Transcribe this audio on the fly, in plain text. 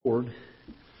Lord,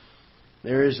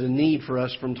 there is a need for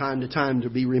us from time to time to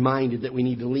be reminded that we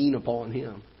need to lean upon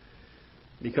Him.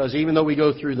 Because even though we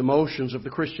go through the motions of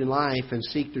the Christian life and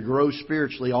seek to grow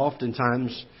spiritually,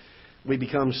 oftentimes we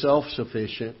become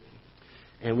self-sufficient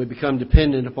and we become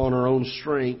dependent upon our own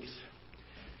strength.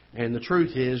 And the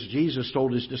truth is, Jesus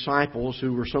told His disciples,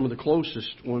 who were some of the closest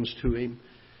ones to Him,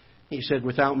 He said,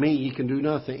 "Without me, ye can do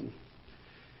nothing."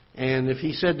 And if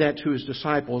He said that to His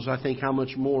disciples, I think how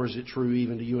much more is it true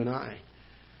even to you and I?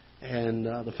 And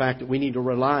the fact that we need to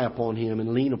rely upon Him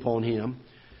and lean upon Him.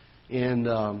 And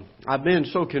I've been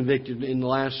so convicted in the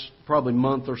last probably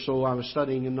month or so. I was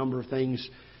studying a number of things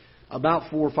about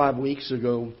 4 or 5 weeks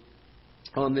ago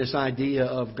on this idea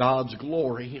of God's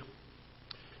glory.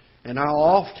 And how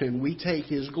often we take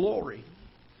His glory.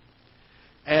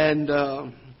 And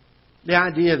the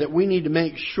idea that we need to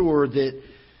make sure that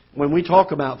when we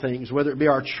talk about things, whether it be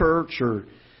our church or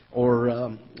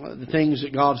the things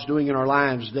that God's doing in our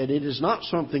lives, that it is not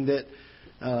something that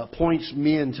points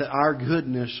men to our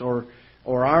goodness or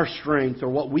our strength or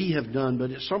what we have done,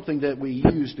 but it's something that we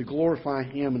use to glorify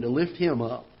Him and to lift Him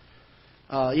up.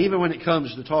 Even when it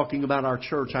comes to talking about our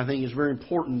church, I think it's very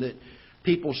important that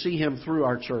people see Him through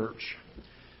our church.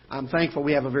 I'm thankful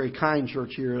we have a very kind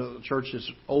church here, a church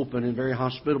that's open and very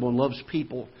hospitable and loves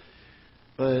people.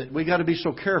 But we've got to be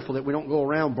so careful that we don't go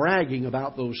around bragging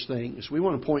about those things. We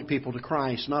want to point people to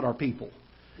Christ, not our people.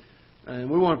 And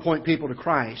we want to point people to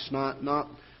Christ, not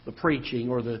the preaching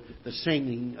or the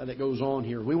singing that goes on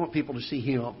here. We want people to see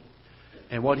Him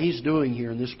and what He's doing here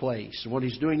in this place and what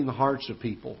He's doing in the hearts of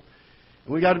people.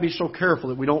 And we've got to be so careful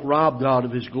that we don't rob God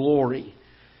of His glory.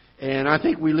 And I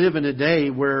think we live in a day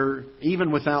where,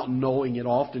 even without knowing it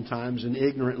oftentimes and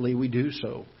ignorantly, we do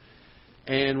so.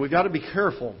 And we've got to be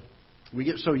careful. We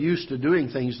get so used to doing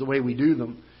things the way we do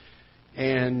them.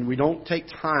 And we don't take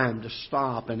time to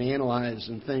stop and analyze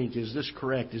and think, is this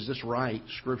correct? Is this right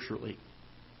scripturally?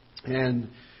 And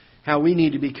how we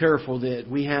need to be careful that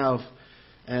we have,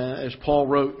 as Paul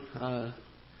wrote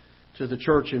to the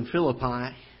church in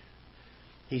Philippi,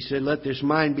 he said, "Let this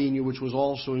mind be in you which was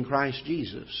also in Christ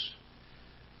Jesus.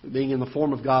 Being in the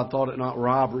form of God, thought it not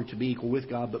robbery to be equal with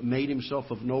God, but made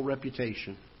Himself of no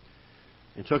reputation.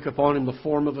 And took upon Him the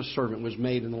form of a servant, was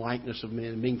made in the likeness of men.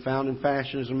 And being found in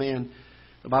fashion as a man,"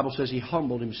 the Bible says He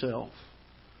humbled Himself,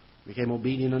 became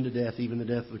obedient unto death, even the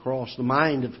death of the cross. The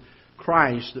mind of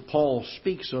Christ that Paul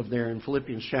speaks of there in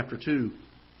Philippians chapter 2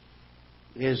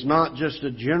 is not just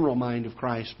a general mind of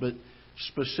Christ, but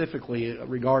specifically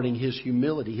regarding His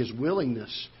humility, His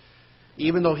willingness.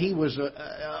 Even though He was,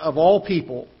 of all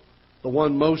people, the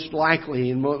one most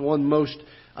likely and one most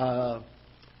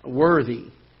worthy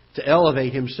to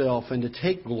elevate Himself and to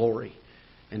take glory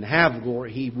and to have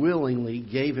glory, He willingly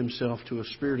gave Himself to a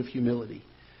spirit of humility.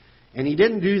 And He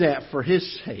didn't do that for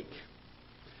His sake.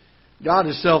 God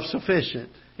is self-sufficient.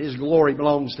 His glory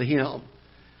belongs to Him.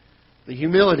 The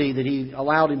humility that He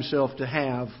allowed Himself to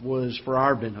have was for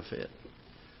our benefit,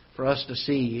 for us to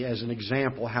see as an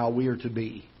example how we are to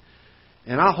be.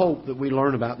 And I hope that we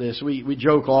learn about this. We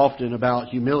joke often about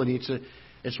humility.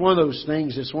 It's one of those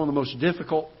things, it's one of the most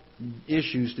difficult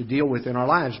issues to deal with in our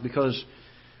lives, because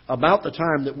about the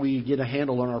time that we get a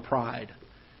handle on our pride,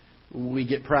 we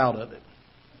get proud of it.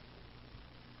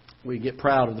 We get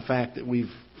proud of the fact that we've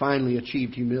finally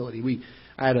achieved humility.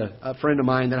 I had a friend of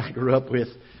mine that I grew up with.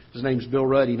 His name's Bill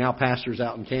Ruddy, now pastors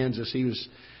out in Kansas. He was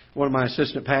one of my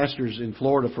assistant pastors in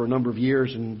Florida for a number of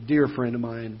years and a dear friend of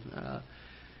mine.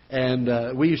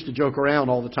 And we used to joke around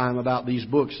all the time about these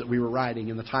books that we were writing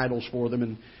and the titles for them.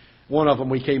 And one of them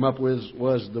we came up with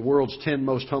was The World's 10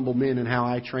 Most Humble Men and How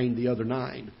I Trained the Other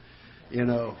 9. You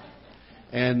know.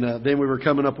 And then we were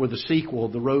coming up with a sequel,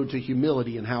 The Road to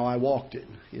Humility and How I Walked It.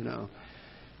 You know.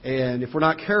 And if we're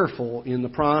not careful in the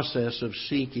process of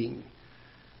seeking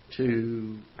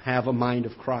to have a mind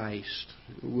of Christ,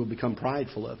 we'll become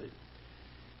prideful of it.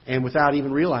 And without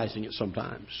even realizing it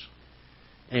sometimes.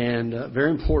 And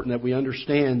very important that we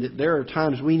understand that there are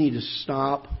times we need to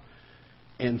stop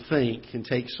and think and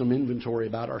take some inventory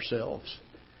about ourselves.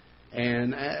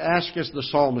 And ask as the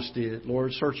psalmist did,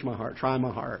 "Lord, search my heart, try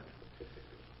my heart.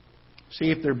 See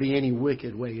if there be any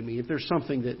wicked way in me, if there's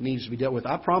something that needs to be dealt with."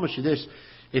 I promise you this,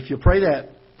 if you pray that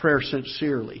prayer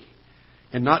sincerely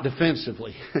and not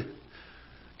defensively,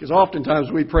 because oftentimes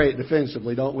we pray it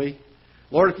defensively, don't we?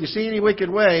 "Lord, if you see any wicked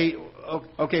way,"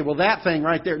 okay, well that thing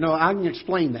right there, no, I can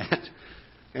explain that.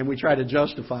 And we try to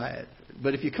justify it.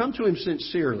 But if you come to Him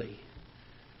sincerely,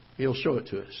 He'll show it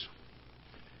to us.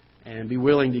 And be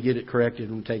willing to get it corrected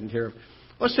and taken care of.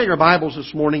 Let's take our Bibles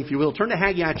this morning, if you will. Turn to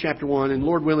Haggai chapter 1, and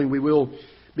Lord willing, we will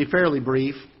be fairly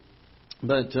brief.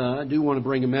 But I do want to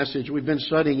bring a message. We've been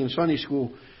studying in Sunday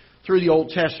school through the Old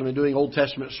Testament, doing Old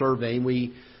Testament survey. And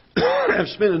we have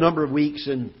spent a number of weeks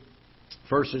in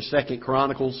 1st and 2nd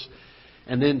Chronicles.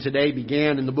 And then today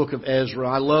began in the book of Ezra.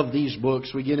 I love these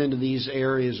books. We get into these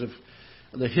areas of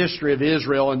the history of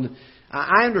Israel. And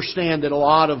I understand that a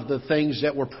lot of the things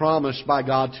that were promised by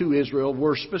God to Israel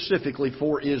were specifically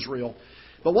for Israel.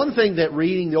 But one thing that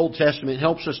reading the Old Testament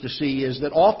helps us to see is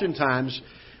that oftentimes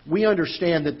we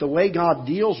understand that the way God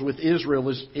deals with Israel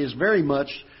is very much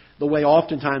the way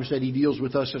oftentimes that He deals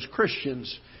with us as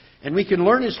Christians. And we can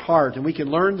learn His heart, and we can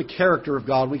learn the character of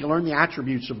God, we can learn the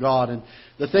attributes of God, and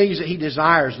the things that He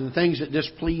desires, and the things that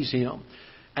displease Him.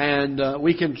 And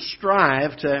we can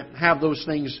strive to have those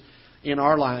things in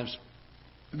our lives.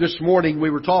 This morning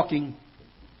we were talking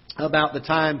about the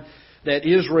time that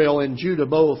Israel and Judah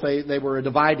both, they were a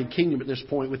divided kingdom at this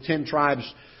point, with 10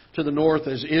 tribes to the north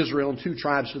as Israel and 2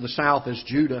 tribes to the south as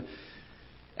Judah.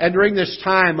 And during this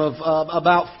time of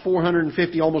about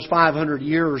 450, almost 500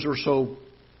 years or so,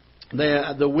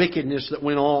 the wickedness that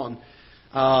went on,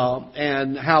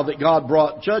 and how that God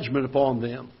brought judgment upon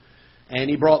them. And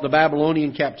He brought the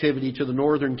Babylonian captivity to the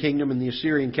northern kingdom and the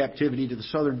Assyrian captivity to the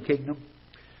southern kingdom.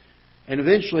 And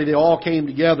eventually they all came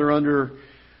together under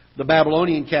the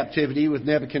Babylonian captivity with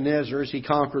Nebuchadnezzar as he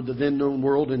conquered the then known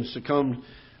world and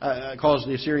caused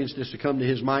the Assyrians to succumb to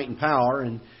his might and power.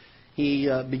 And he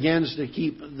begins to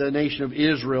keep the nation of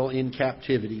Israel in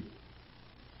captivity.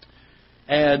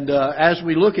 And as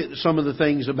we look at some of the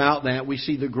things about that, we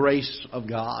see the grace of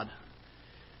God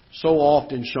so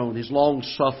often shown. His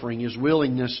long-suffering, His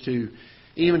willingness to,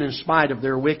 even in spite of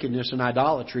their wickedness and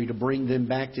idolatry, to bring them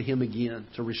back to Him again,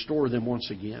 to restore them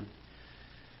once again.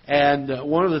 And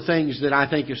one of the things that I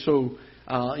think is so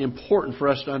important for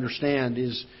us to understand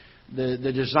is the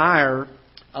desire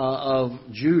of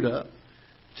Judah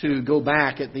to go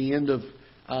back at the end of,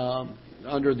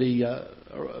 under the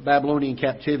Babylonian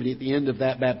captivity, at the end of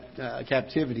that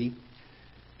captivity,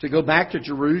 to go back to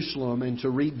Jerusalem and to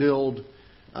rebuild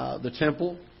the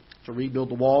temple, to rebuild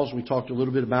the walls. We talked a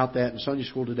little bit about that in Sunday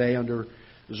school today under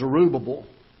Zerubbabel,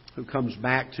 who comes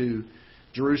back to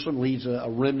Jerusalem, leads a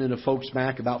remnant of folks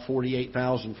back, about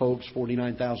 48,000 folks,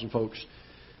 49,000 folks,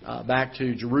 back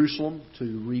to Jerusalem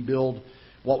to rebuild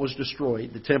what was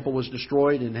destroyed. The temple was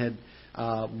destroyed and had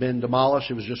been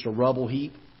demolished. It was just a rubble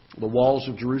heap. The walls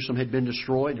of Jerusalem had been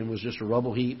destroyed and was just a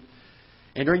rubble heap.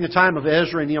 And during the time of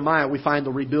Ezra and Nehemiah, we find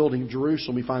the rebuilding of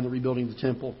Jerusalem. We find the rebuilding of the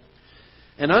temple.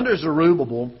 And under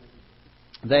Zerubbabel,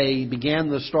 they began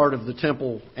the start of the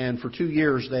temple. And for 2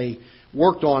 years, they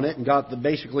worked on it and got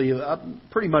basically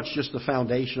pretty much just the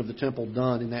foundation of the temple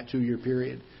done in that 2-year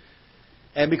period.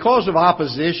 And because of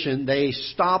opposition, they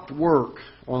stopped work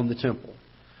on the temple.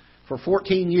 For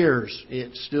 14 years,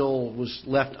 it still was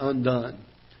left undone.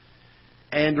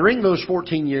 And during those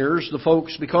 14 years, the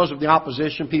folks, because of the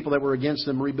opposition, people that were against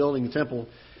them rebuilding the temple,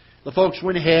 the folks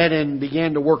went ahead and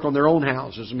began to work on their own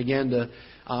houses and began to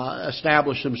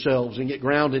establish themselves and get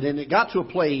grounded. And it got to a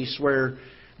place where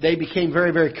they became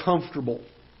very, very comfortable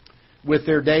with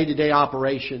their day-to-day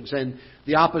operations. And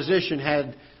the opposition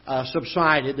had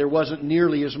subsided. There wasn't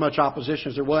nearly as much opposition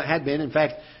as there had been. In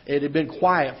fact, it had been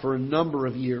quiet for a number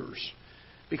of years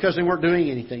because they weren't doing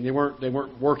anything. They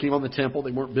weren't working on the temple.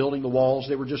 They weren't building the walls.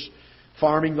 They were just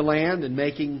farming the land and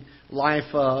making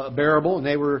life bearable. And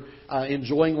they were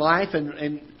enjoying life.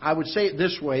 And I would say it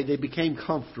this way, they became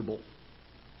comfortable.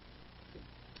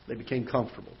 They became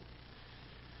comfortable.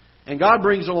 And God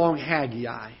brings along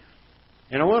Haggai.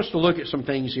 And I want us to look at some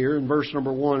things here in verse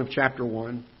number 1 of chapter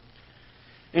 1.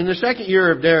 In the 2nd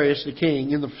year of Darius the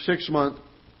king, in the 6th month,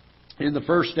 in the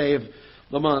 1st day of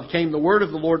the month, came the word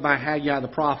of the Lord by Haggai the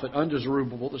prophet unto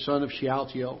Zerubbabel, the son of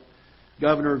Shealtiel,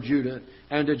 governor of Judah,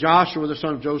 and to Joshua the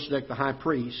son of Josedek the high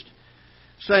priest,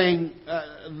 saying,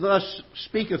 Thus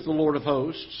speaketh the Lord of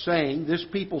hosts, saying, This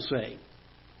people say,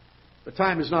 the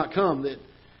time has not come that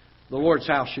the Lord's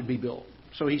house should be built.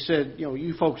 So he said,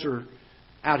 you folks are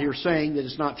out here saying that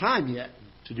it's not time yet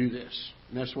to do this.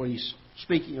 And that's what he's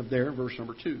speaking of there in verse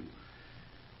number 2.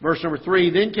 Verse number 3,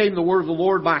 Then came the word of the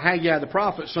Lord by Haggai the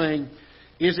prophet, saying,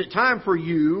 Is it time for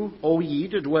you, O ye,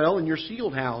 to dwell in your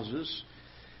sealed houses,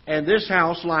 and this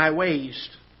house lie waste?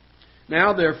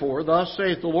 Now therefore, thus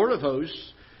saith the Lord of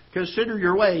hosts, Consider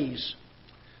your ways.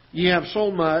 Ye have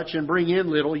sown much, and bring in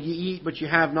little. Ye eat, but ye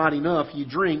have not enough. Ye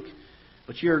drink,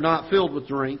 but ye are not filled with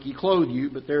drink. Ye clothe you,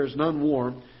 but there is none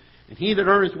warm. And he that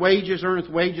earneth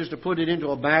wages to put it into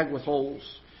a bag with holes.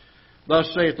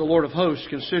 Thus saith the Lord of hosts,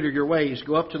 Consider your ways.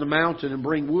 Go up to the mountain and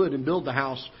bring wood and build the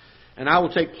house, and I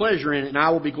will take pleasure in it, and I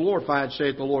will be glorified,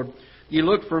 saith the Lord. Ye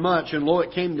looked for much, and lo,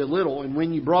 it came to little, and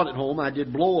when ye brought it home, I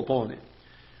did blow upon it.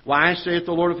 Why, saith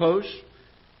the Lord of hosts?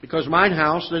 Because mine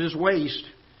house that is waste,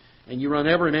 and you run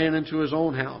every man into his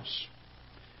own house.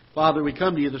 Father, we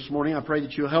come to you this morning. I pray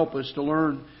that you'll help us to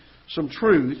learn some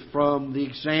truth from the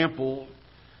example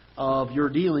of your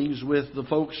dealings with the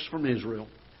folks from Israel.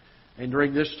 And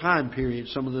during this time period,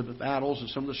 some of the battles and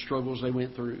some of the struggles they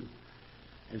went through.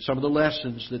 And some of the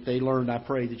lessons that they learned, I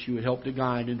pray that you would help to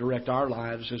guide and direct our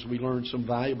lives as we learn some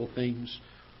valuable things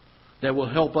that will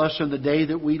help us in the day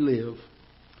that we live.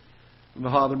 And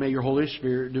Father, may your Holy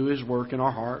Spirit do His work in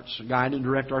our hearts, guide and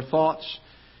direct our thoughts,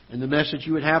 and the message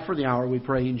you would have for the hour, we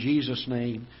pray in Jesus'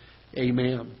 name.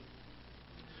 Amen.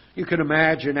 You can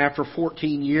imagine after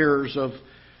 14 years of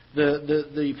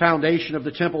the foundation of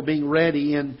the temple being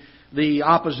ready and the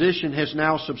opposition has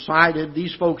now subsided.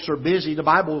 These folks are busy. The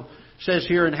Bible says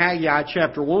here in Haggai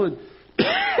chapter 1,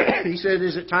 He said,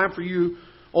 "Is it time for you,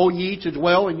 O ye, to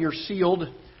dwell in your sealed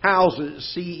houses?"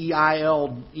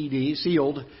 C-E-I-L-E-D,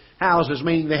 sealed houses,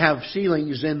 meaning they have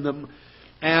ceilings in them.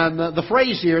 And the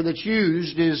phrase here that's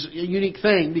used is a unique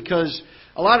thing because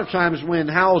a lot of times when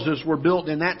houses were built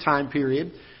in that time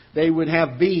period, they would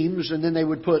have beams and then they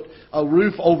would put a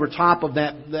roof over top of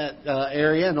that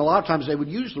area. And a lot of times they would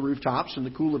use the rooftops in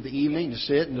the cool of the evening to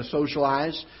sit and to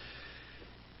socialize.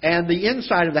 And the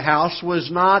inside of the house was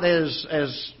not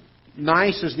as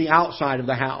nice as the outside of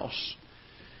the house.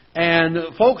 And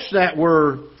folks that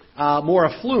were more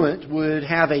affluent would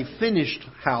have a finished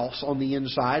house on the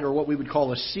inside, or what we would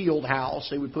call a sealed house.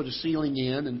 They would put a ceiling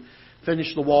in and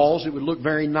finish the walls. It would look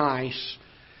very nice.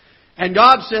 And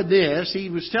God said this. He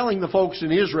was telling the folks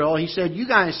in Israel, He said, "You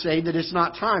guys say that it's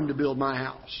not time to build my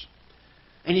house."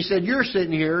 And He said, "You're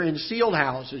sitting here in sealed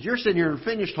houses. You're sitting here in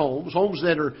finished homes, homes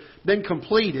that are been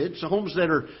completed, so homes that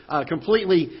are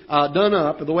completely done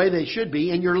up the way they should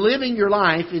be, and you're living your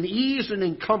life in ease and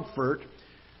in comfort,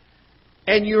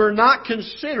 and you're not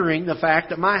considering the fact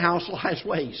that my house lies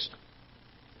waste."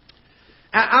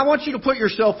 I want you to put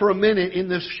yourself for a minute in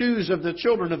the shoes of the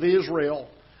children of Israel.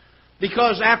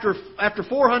 Because after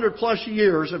 400 plus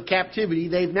years of captivity,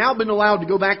 they've now been allowed to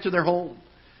go back to their home.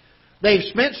 They've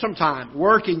spent some time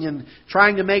working and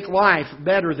trying to make life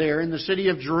better there in the city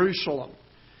of Jerusalem.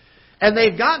 And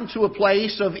they've gotten to a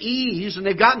place of ease and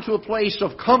they've gotten to a place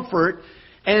of comfort.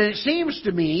 And it seems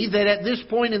to me that at this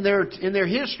point in their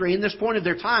history, in this point of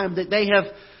their time, that they have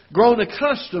grown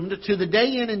accustomed to the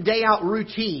day in and day out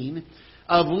routine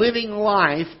of living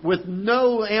life with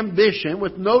no ambition,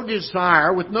 with no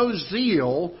desire, with no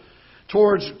zeal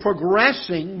towards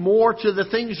progressing more to the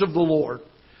things of the Lord.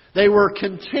 They were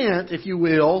content, if you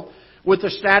will, with the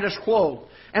status quo.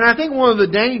 And I think one of the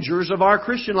dangers of our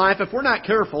Christian life, if we're not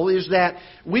careful, is that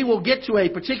we will get to a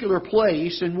particular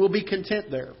place and we'll be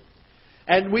content there.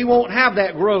 And we won't have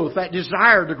that growth, that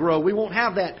desire to grow. We won't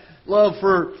have that love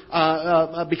for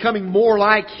becoming more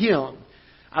like Him.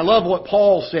 I love what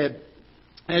Paul said.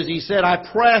 As he said, "I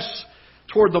press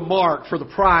toward the mark for the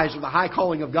prize of the high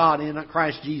calling of God in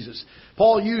Christ Jesus."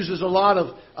 Paul uses a lot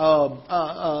of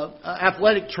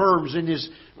athletic terms in his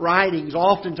writings,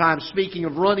 oftentimes speaking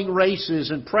of running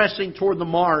races, and pressing toward the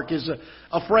mark is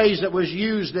a phrase that was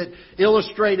used that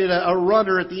illustrated a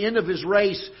runner at the end of his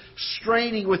race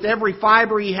straining with every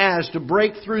fiber he has to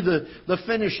break through the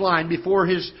finish line before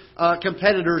his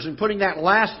competitors and putting that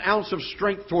last ounce of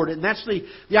strength toward it. And that's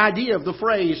the idea of the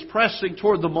phrase, pressing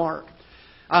toward the mark.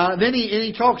 Then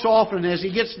he talks often as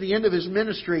he gets to the end of his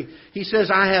ministry. He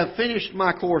says, "I have finished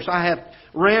my course. I have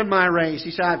ran my race."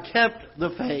 He said, "I've kept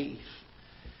the faith."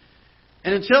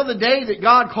 And until the day that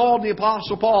God called the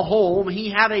Apostle Paul home,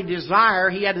 he had a desire,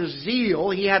 he had a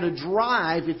zeal, he had a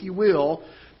drive, if you will,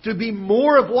 to be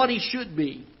more of what he should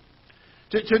be.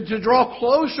 To draw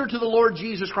closer to the Lord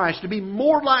Jesus Christ, to be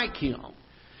more like Him.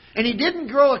 And he didn't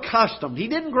grow accustomed. He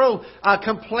didn't grow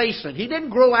complacent. He didn't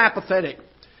grow apathetic.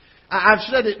 I've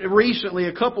said it recently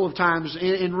a couple of times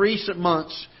in recent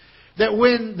months that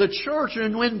when the church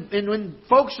and when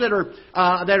folks that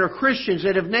are Christians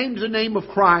that have named the name of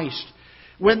Christ,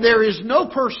 when there is no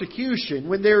persecution,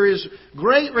 when there is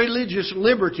great religious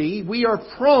liberty, we are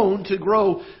prone to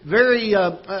grow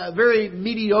very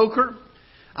mediocre,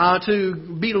 to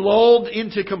be lulled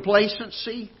into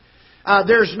complacency.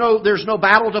 There's no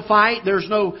battle to fight. There's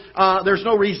no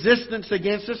resistance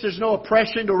against us. There's no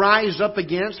oppression to rise up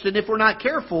against. And if we're not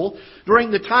careful, during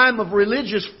the time of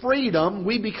religious freedom,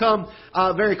 we become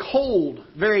very cold,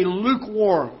 very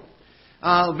lukewarm,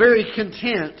 very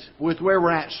content with where we're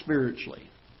at spiritually.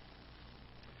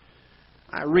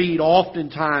 I read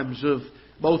oftentimes of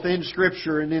both in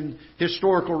Scripture and in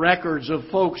historical records of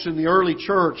folks in the early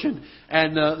church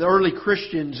and the early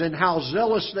Christians and how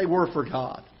zealous they were for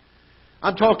God.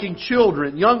 I'm talking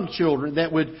children, young children,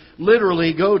 that would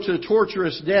literally go to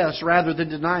torturous deaths rather than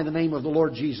deny the name of the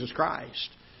Lord Jesus Christ.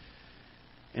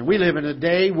 And we live in a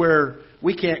day where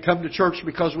we can't come to church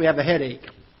because we have a headache.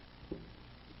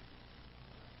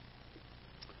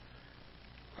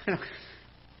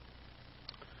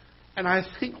 And I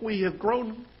think we have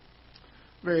grown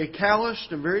very calloused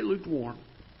and very lukewarm.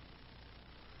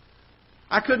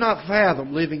 I could not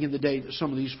fathom living in the day that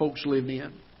some of these folks lived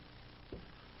in,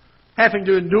 having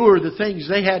to endure the things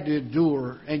they had to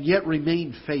endure and yet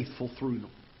remain faithful through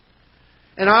them.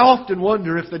 And I often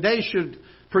wonder if the day should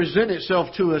present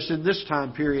itself to us in this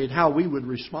time period, how we would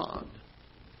respond.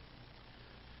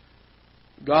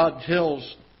 God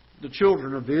tells the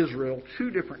children of Israel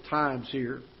 2 different times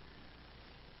here.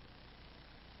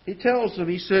 He tells them,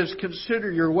 He says, consider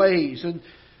your ways. And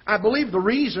I believe the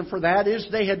reason for that is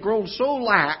they had grown so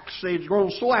lax, they had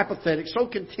grown so apathetic, so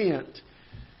content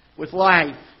with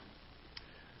life,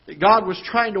 that God was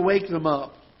trying to wake them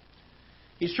up.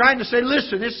 He's trying to say,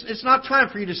 listen, it's not time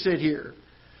for you to sit here.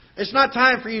 It's not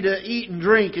time for you to eat and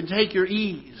drink and take your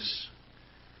ease.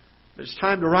 But it's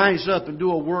time to rise up and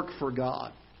do a work for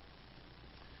God.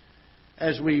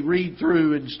 As we read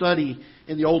through and study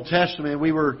in the Old Testament,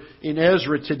 we were in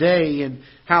Ezra today, and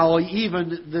how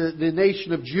even the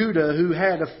nation of Judah, who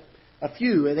had a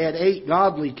few, they had 8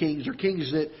 godly kings, or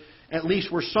kings that at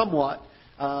least were somewhat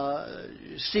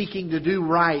seeking to do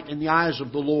right in the eyes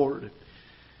of the Lord.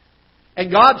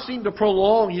 And God seemed to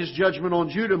prolong His judgment on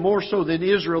Judah more so than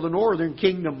Israel, the northern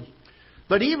kingdom.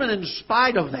 But even in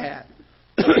spite of that,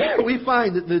 we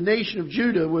find that the nation of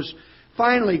Judah was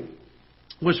finally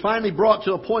brought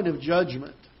to a point of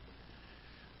judgment.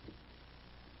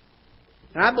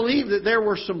 And I believe that there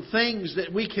were some things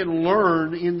that we can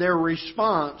learn in their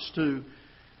response to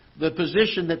the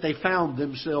position that they found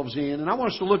themselves in. And I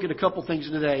want us to look at a couple things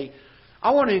today.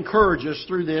 I want to encourage us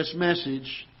through this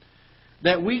message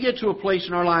that we get to a place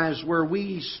in our lives where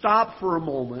we stop for a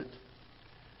moment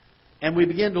and we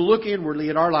begin to look inwardly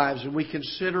at our lives and we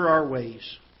consider our ways.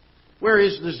 Where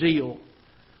is the zeal?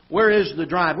 Where is the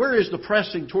drive? Where is the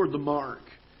pressing toward the mark?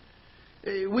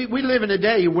 We live in a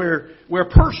day where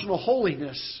personal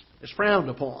holiness is frowned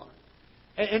upon.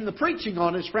 And the preaching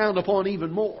on it is frowned upon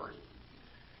even more.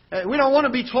 We don't want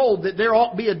to be told that there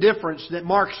ought to be a difference that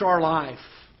marks our life.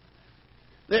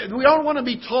 We don't want to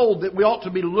be told that we ought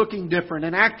to be looking different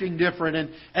and acting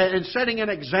different and setting an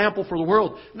example for the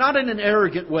world. Not in an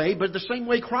arrogant way, but the same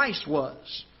way Christ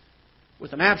was.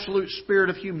 With an absolute spirit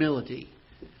of humility.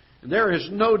 And there is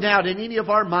no doubt in any of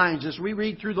our minds as we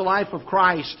read through the life of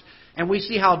Christ and we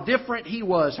see how different He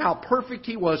was, how perfect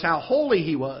He was, how holy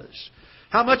He was,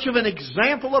 how much of an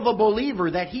example of a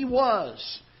believer that He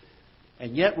was,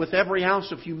 and yet with every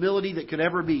ounce of humility that could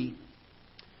ever be.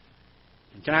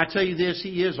 And can I tell you this?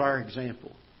 He is our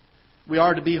example. We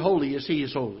are to be holy as He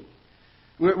is holy.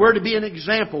 We're to be an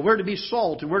example. We're to be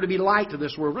salt and we're to be light to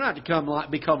this world. We're not to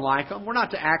become like them. We're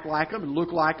not to act like them and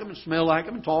look like them and smell like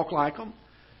them and talk like them.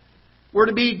 We're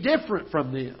to be different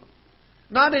from them.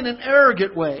 Not in an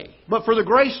arrogant way, but for the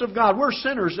grace of God. We're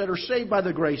sinners that are saved by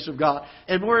the grace of God.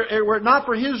 And we're not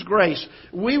for His grace,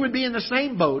 we would be in the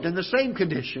same boat, in the same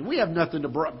condition. We have nothing to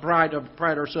pride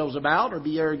ourselves about or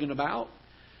be arrogant about.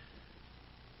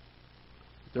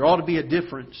 There ought to be a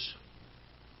difference.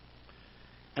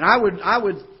 And I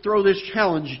would throw this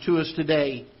challenge to us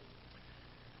today.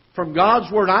 From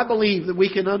God's Word, I believe that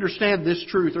we can understand this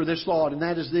truth or this thought, and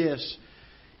that is this.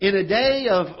 In a day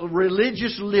of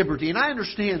religious liberty, and I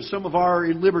understand some of our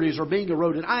liberties are being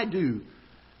eroded, I do.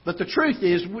 But the truth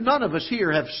is, none of us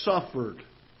here have suffered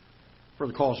for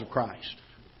the cause of Christ.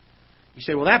 You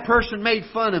say, well, that person made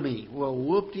fun of me. Well,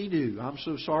 whoop-de-doo. I'm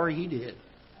so sorry he did.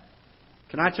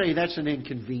 Can I tell you that's an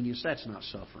inconvenience? That's not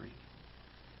suffering.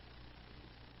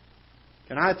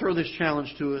 Can I throw this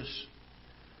challenge to us?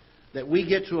 That we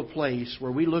get to a place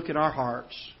where we look at our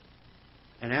hearts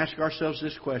and ask ourselves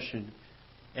this question.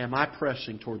 Am I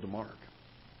pressing toward the mark?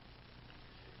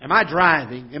 Am I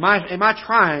driving? Am I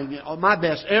trying my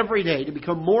best every day to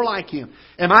become more like Him?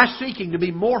 Am I seeking to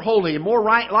be more holy and more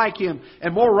right like Him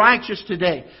and more righteous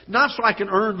today? Not so I can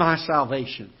earn my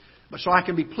salvation, but so I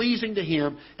can be pleasing to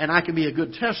Him and I can be a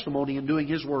good testimony in doing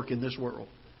His work in this world.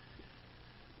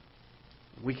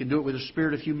 We can do it with a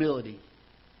spirit of humility,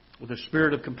 with a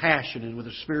spirit of compassion, and with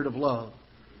a spirit of love,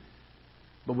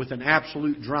 but with an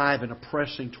absolute drive and a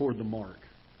pressing toward the mark.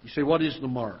 You say, what is the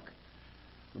mark?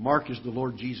 The mark is the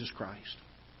Lord Jesus Christ.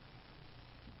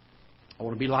 I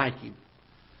want to be like Him.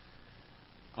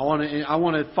 I want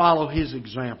to follow His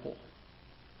example.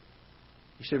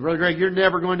 You say, Brother Greg, you're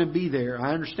never going to be there.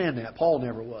 I understand that. Paul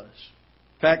never was.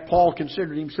 In fact, Paul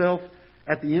considered himself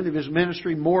at the end of His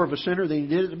ministry more of a sinner than He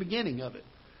did at the beginning of it.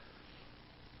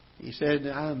 He said,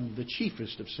 I'm the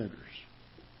chiefest of sinners.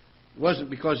 It wasn't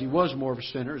because He was more of a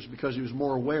sinner. It was because He was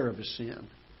more aware of His sin.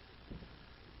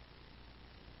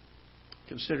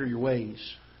 Consider your ways.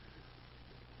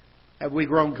 Have we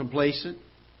grown complacent?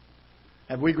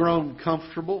 Have we grown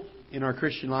comfortable in our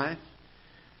Christian life?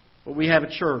 Well, we have a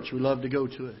church. We love to go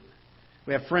to it.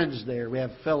 We have friends there. We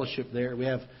have fellowship there. We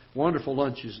have wonderful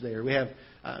lunches there. We have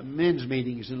men's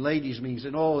meetings and ladies' meetings.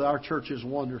 And our church is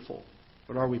wonderful.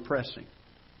 But are we pressing?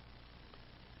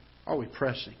 Are we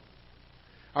pressing?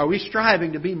 Are we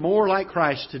striving to be more like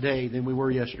Christ today than we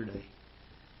were yesterday?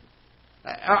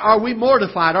 Are we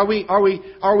mortified? Are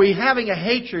we having a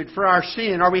hatred for our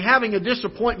sin? Are we having a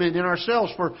disappointment in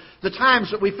ourselves for the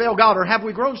times that we fail God? Or have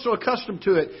we grown so accustomed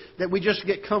to it that we just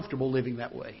get comfortable living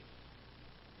that way?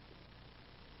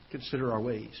 Consider our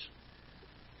ways.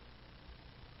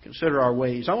 Consider our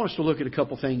ways. I want us to look at a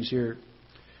couple things here.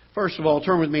 First of all,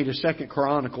 turn with me to 2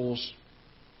 Chronicles.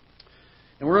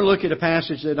 And we're going to look at a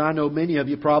passage that I know many of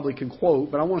you probably can quote,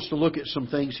 but I want us to look at some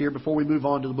things here before we move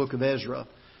on to the book of Ezra.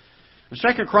 In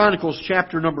 2 Chronicles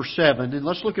chapter number 7, and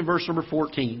let's look at verse number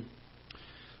 14.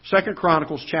 2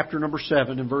 Chronicles chapter number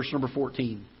 7 and verse number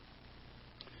 14.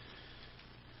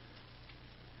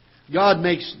 God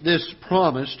makes this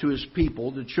promise to His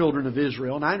people, the children of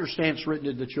Israel, and I understand it's written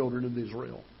to the children of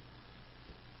Israel.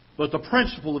 But the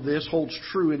principle of this holds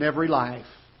true in every life.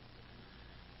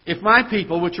 If my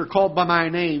people, which are called by my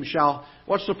name, shall...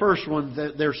 What's the first one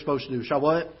that they're supposed to do? Shall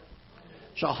what?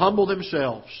 Shall humble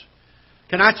themselves.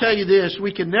 Can I tell you this?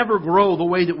 We can never grow the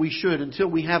way that we should until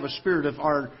we have a spirit of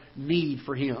our need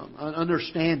for Him, an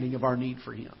understanding of our need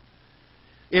for Him.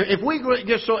 If we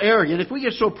get so arrogant, if we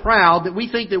get so proud that we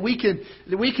think that we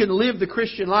can live the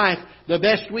Christian life the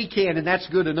best we can and that's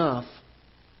good enough,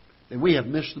 then we have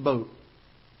missed the boat.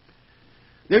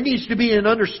 There needs to be an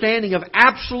understanding of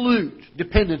absolute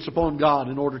dependence upon God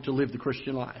in order to live the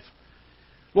Christian life.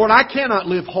 Lord, I cannot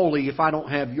live holy if I don't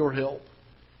have Your help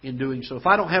in doing so. If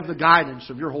I don't have the guidance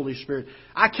of Your Holy Spirit,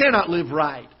 I cannot live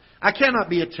right. I cannot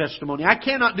be a testimony. I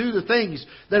cannot do the things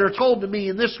that are told to me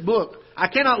in this book. I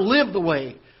cannot live the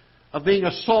way of being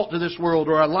a salt to this world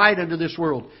or a light unto this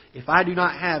world if I do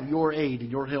not have Your aid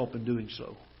and Your help in doing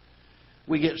so.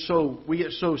 We get so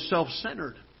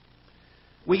self-centered.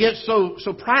 We get so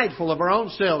prideful of our own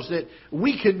selves that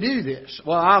we can do this.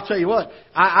 Well, I'll tell you what,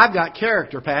 I've got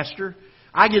character, Pastor.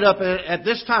 I get up at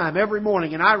this time every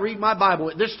morning and I read my Bible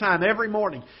at this time every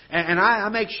morning. And I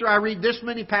make sure I read this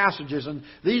many passages and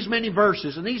these many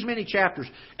verses and these many chapters.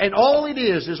 And all it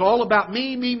is all about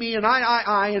me, and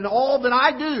I, and all that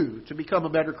I do to become a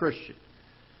better Christian.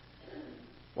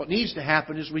 What needs to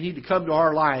happen is we need to come to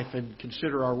our life and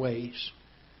consider our ways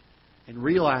and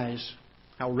realize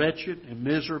how wretched and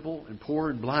miserable and poor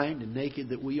and blind and naked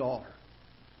that we are.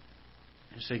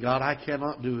 And say, God, I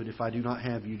cannot do it if I do not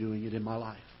have You doing it in my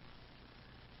life.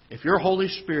 If Your Holy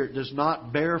Spirit does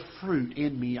not bear fruit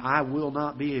in me, I will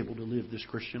not be able to live this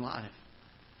Christian life.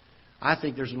 I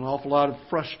think there's an awful lot of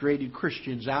frustrated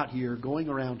Christians out here going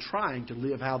around trying to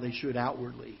live how they should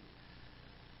outwardly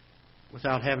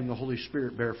without having the Holy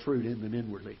Spirit bear fruit in them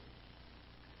inwardly.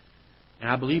 And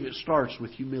I believe it starts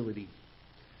with humility.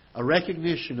 A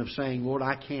recognition of saying, Lord,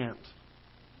 I can't.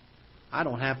 I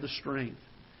don't have the strength.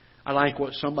 I like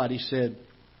what somebody said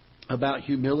about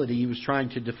humility. He was trying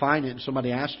to define it, and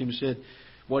somebody asked him, said,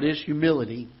 what is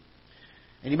humility?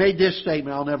 And he made this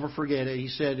statement, I'll never forget it. He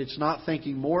said, it's not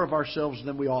thinking more of ourselves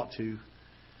than we ought to.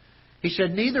 He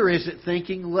said, neither is it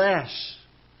thinking less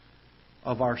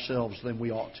of ourselves than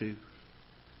we ought to.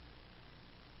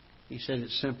 He said,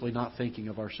 it's simply not thinking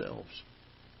of ourselves.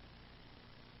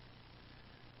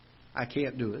 I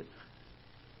can't do it.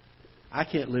 I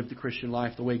can't live the Christian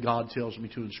life the way God tells me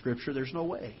to in Scripture. There's no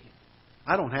way.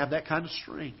 I don't have that kind of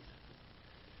strength.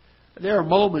 There are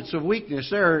moments of weakness.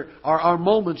 There are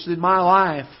moments in my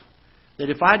life that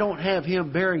if I don't have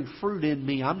Him bearing fruit in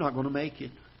me, I'm not going to make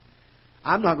it.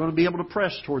 I'm not going to be able to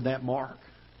press toward that mark.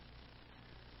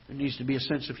 There needs to be a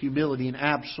sense of humility and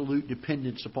absolute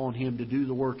dependence upon Him to do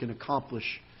the work and accomplish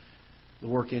the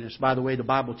work in us. By the way, the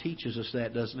Bible teaches us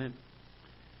that, doesn't it?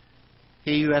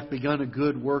 He who hath begun a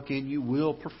good work in you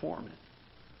will perform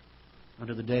it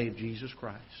unto the day of Jesus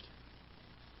Christ.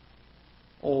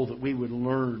 Oh, that we would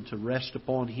learn to rest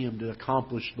upon Him to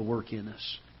accomplish the work in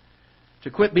us. To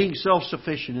quit being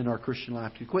self-sufficient in our Christian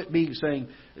life. To quit saying,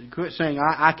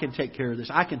 I can take care of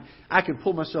this. I can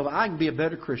pull myself. I can be a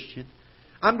better Christian.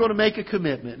 I'm going to make a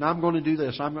commitment and I'm going to do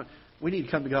this. We need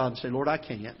to come to God and say, Lord, I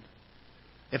can't.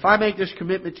 If I make this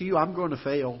commitment to You, I'm going to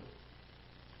fail.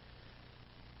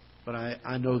 But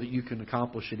I know that you can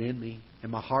accomplish it in me.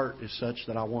 And my heart is such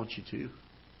that I want you to.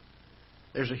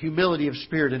 There's a humility of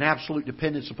spirit and absolute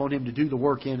dependence upon Him to do the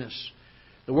work in us.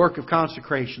 The work of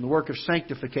consecration, the work of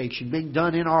sanctification being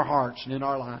done in our hearts and in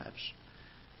our lives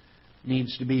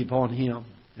needs to be upon Him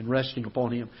and resting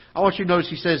upon Him. I want you to notice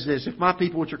He says this, if my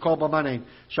people which are called by my name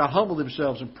shall humble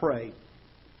themselves and pray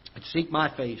and seek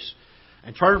my face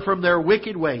and turn from their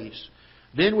wicked ways,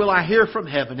 then will I hear from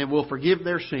heaven and will forgive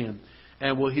their sin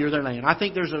and will heal their land. I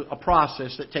think there's a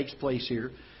process that takes place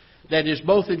here that is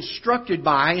both instructed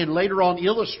by and later on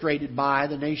illustrated by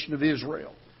the nation of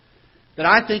Israel, that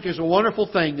I think is a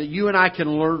wonderful thing that you and I can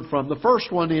learn from. The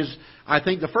first one is, I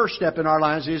think the first step in our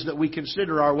lives is that we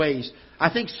consider our ways.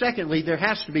 I think secondly, there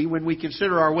has to be, when we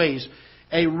consider our ways,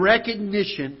 a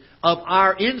recognition of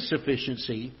our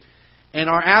insufficiency and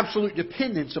our absolute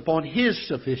dependence upon His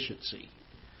sufficiency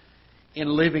in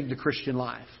living the Christian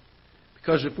life.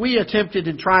 Because if we attempted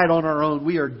and tried on our own,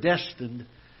 we are destined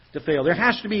to fail. There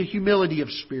has to be a humility of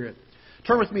spirit.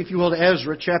 Turn with me, if you will, to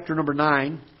Ezra chapter number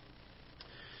 9.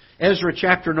 Ezra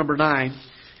chapter number 9.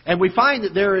 And we find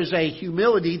that there is a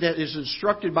humility that is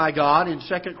instructed by God in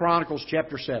 2 Chronicles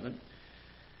chapter 7.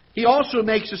 He also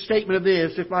makes a statement of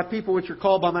this, if my people which are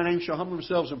called by my name shall humble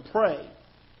themselves and pray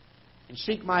and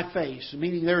seek my face,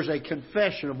 meaning there's a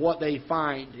confession of what they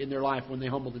find in their life when they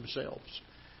humble themselves.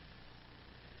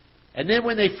 And then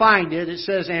when they find it, it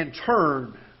says, and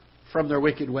turn from their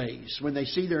wicked ways. When they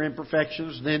see their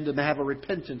imperfections, then to have a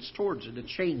repentance towards it, a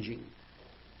changing.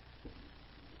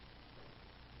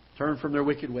 Turn from their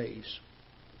wicked ways.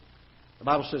 The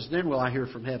Bible says, then will I hear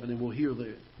from heaven and will heal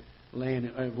the land,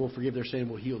 and will forgive their sin and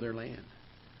will heal their land.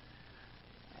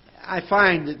 I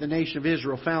find that the nation of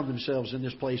Israel found themselves in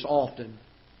this place often.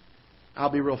 I'll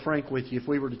be real frank with you. If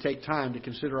we were to take time to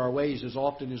consider our ways as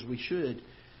often as we should,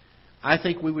 I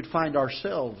think we would find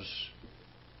ourselves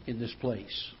in this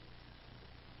place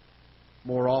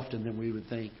more often than we would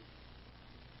think.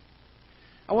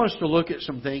 I want us to look at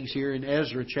some things here in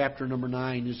Ezra chapter number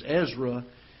 9, as Ezra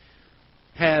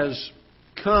has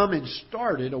come and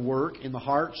started a work in the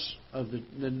hearts of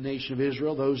the nation of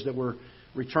Israel, those that were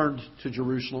returned to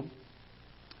Jerusalem.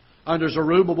 Under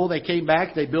Zerubbabel, they came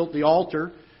back, they built the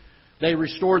altar, they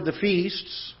restored the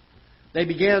feasts, they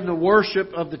began the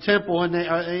worship of the temple in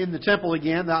the temple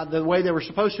again, the way they were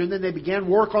supposed to, and then they began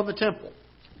work on the temple.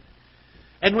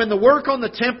 And when the work on the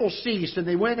temple ceased, and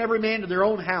they went every man to their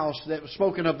own house that was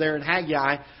spoken of there in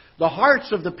Haggai, the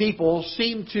hearts of the people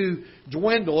seemed to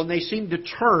dwindle and they seemed to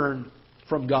turn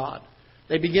from God.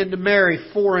 They began to marry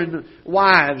foreign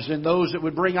wives and those that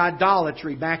would bring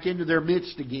idolatry back into their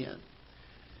midst again.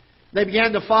 They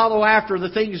began to follow after the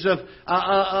things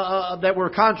that were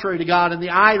contrary to God and the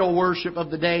idol worship of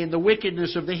the day and the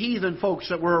wickedness of the heathen folks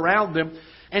that were around them.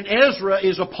 And Ezra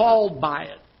is appalled by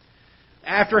it.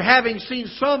 After having seen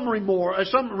some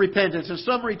repentance and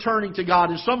some returning to God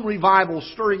and some revival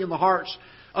stirring in the hearts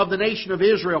of the nation of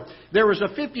Israel, there was a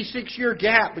 56-year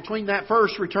gap between that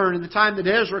first return and the time that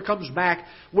Ezra comes back,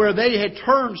 where they had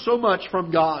turned so much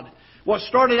from God. What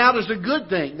started out as a good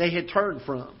thing, they had turned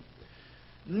from.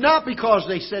 Not because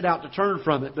they set out to turn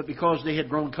from it, but because they had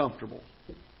grown comfortable.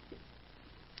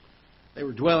 They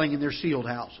were dwelling in their sealed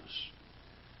houses.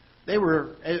 They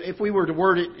were, if we were to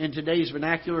word it in today's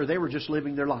vernacular, they were just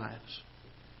living their lives.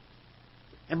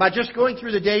 And by just going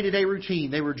through the day-to-day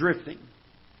routine, they were drifting.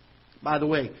 By the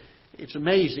way, it's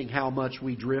amazing how much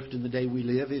we drift in the day we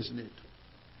live, isn't it?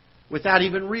 Without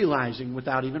even realizing,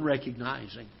 without even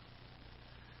recognizing.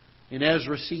 And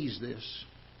Ezra sees this.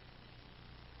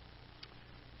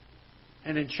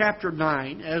 And in chapter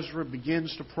 9, Ezra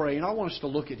begins to pray. And I want us to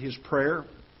look at his prayer.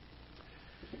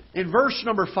 In verse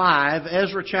number 5,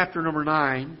 Ezra chapter number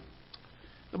 9,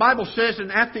 the Bible says,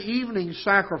 and at the evening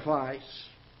sacrifice,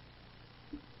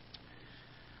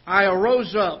 I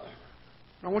arose up.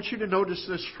 I want you to notice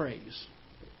this phrase.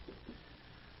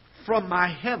 From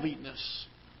my heaviness.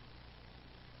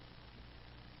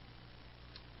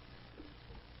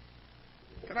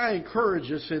 Can I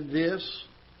encourage us in this?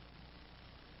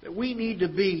 That we need to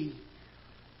be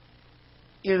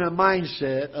in a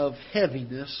mindset of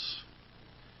heaviness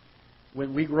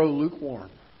when we grow lukewarm.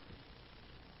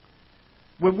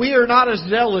 When we are not as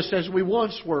zealous as we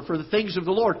once were for the things of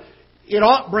the Lord, it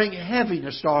ought to bring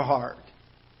heaviness to our heart.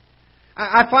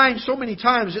 I find so many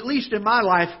times, at least in my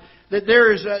life, that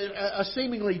there is a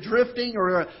seemingly drifting,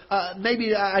 or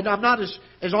maybe I'm not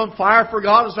as on fire for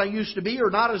God as I used to be, or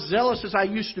not as zealous as I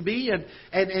used to be,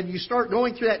 and you start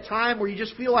going through that time where you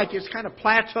just feel like it's kind of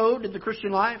plateaued in the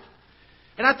Christian life.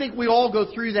 And I think we all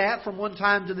go through that from one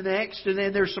time to the next, and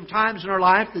then there's some times in our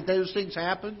life that those things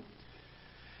happen.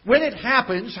 When it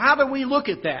happens, how do we look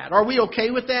at that? Are we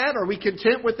okay with that? Are we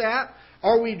content with that?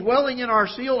 Are we dwelling in our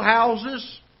sealed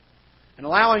houses and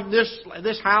allowing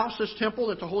this house, this temple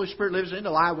that the Holy Spirit lives in,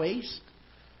 to lie waste?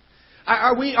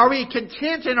 Are we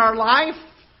content in our life?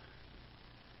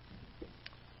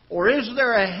 Or is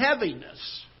there a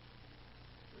heaviness?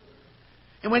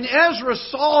 And when Ezra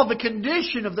saw the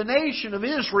condition of the nation of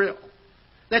Israel,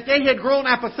 that they had grown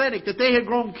apathetic, that they had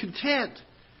grown content,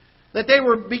 that they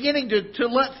were beginning to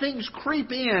let things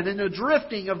creep in the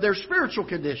drifting of their spiritual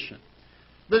condition,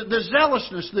 the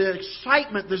zealousness, the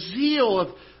excitement, the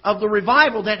zeal of the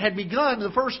revival that had begun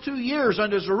the first 2 years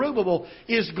under Zerubbabel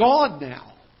is gone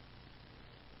now.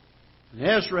 And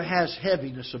Ezra has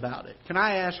heaviness about it. Can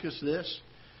I ask us this?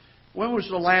 When was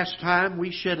the last time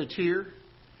we shed a tear?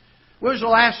 When was the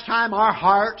last time our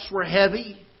hearts were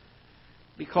heavy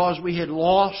because we had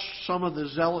lost some of the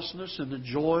zealousness and the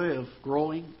joy of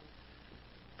growing,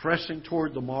 pressing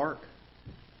toward the mark?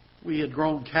 We had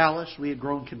grown callous. We had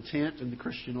grown content in the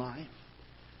Christian life.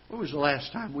 When was the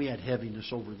last time we had heaviness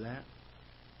over that?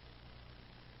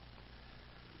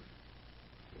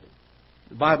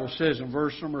 The Bible says in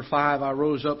verse number 5, I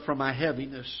rose up from my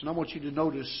heaviness. And I want you to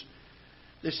notice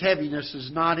this heaviness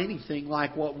is not anything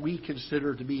like what we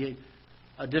consider to be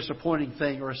a disappointing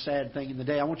thing or a sad thing in the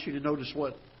day. I want you to notice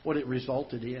what it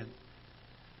resulted in.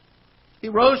 He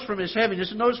rose from his heaviness.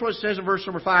 And notice what it says in verse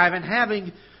number 5. And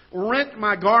having rent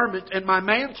my garment and my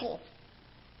mantle,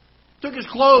 took his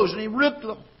clothes and he ripped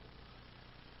them.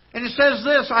 And it says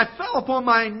this, I fell upon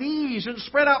my knees and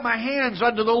spread out my hands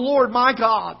unto the Lord my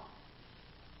God.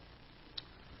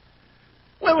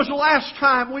 When was the last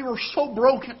time we were so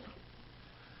broken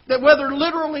that whether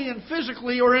literally and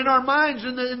physically or in our minds,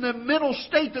 in the mental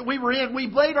state that we were in, we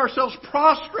laid ourselves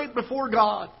prostrate before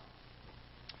God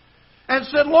and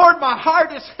said, Lord, my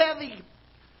heart is heavy.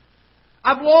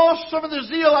 I've lost some of the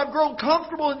zeal. I've grown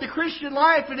comfortable in the Christian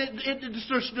life and it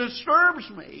just disturbs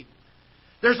me.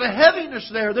 There's a heaviness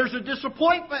there. There's a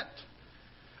disappointment.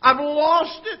 I've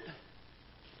lost it.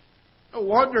 No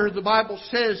wonder the Bible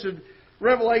says in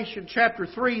Revelation chapter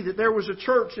 3 that there was a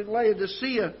church in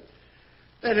Laodicea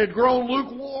that had grown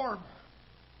lukewarm.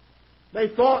 They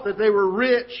thought that they were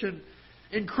rich and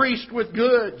increased with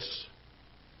goods.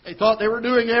 They thought they were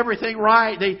doing everything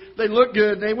right. They looked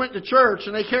good. And they went to church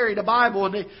and they carried a Bible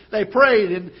and they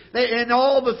prayed and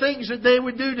all the things that they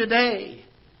would do today.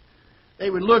 They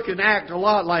would look and act a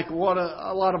lot like what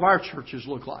a lot of our churches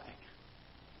look like.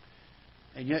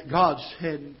 And yet God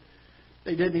said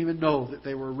they didn't even know that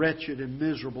they were wretched and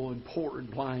miserable and poor and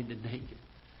blind and naked.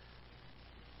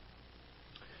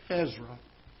 Ezra,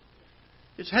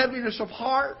 his heaviness of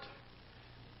heart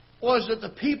was that the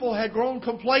people had grown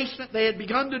complacent. They had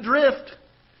begun to drift.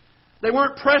 They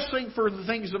weren't pressing for the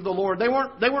things of the Lord. They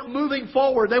weren't moving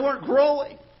forward. They weren't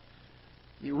growing.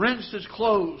 He rents his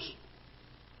clothes,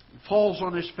 and falls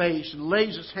on his face, and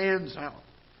lays his hands out.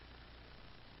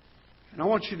 And I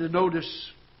want you to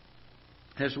notice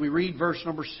as we read verse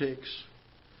number 6,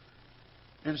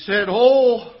 and said,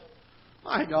 Oh,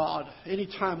 my God.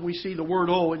 Anytime we see the word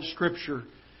 "oh" in Scripture,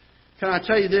 can I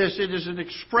tell you this? It is an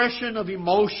expression of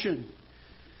emotion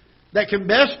that can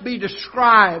best be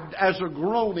described as a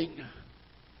groaning.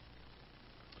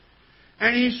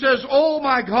 And he says, Oh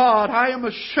my God, I am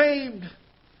ashamed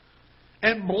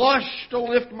and blush to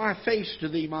lift my face to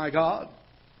Thee, my God.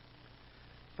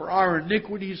 For our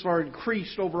iniquities are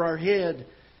increased over our head,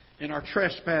 and our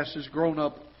trespasses grown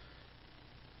up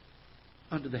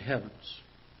unto the heavens.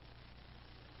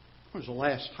 When was the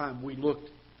last time we looked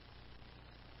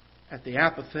at the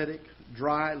apathetic,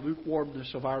 dry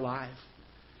lukewarmness of our life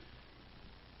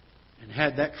and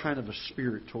had that kind of a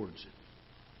spirit towards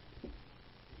it?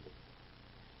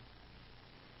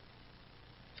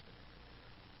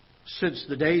 Since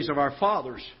the days of our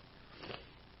fathers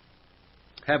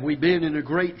have we been in a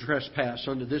great trespass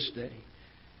unto this day.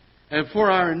 And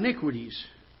for our iniquities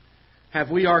have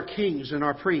we, our kings and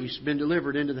our priests, been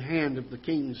delivered into the hand of the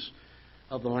kings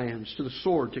of the lands, to the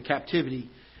sword, to captivity,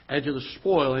 and to the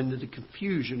spoil, and to the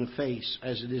confusion of face,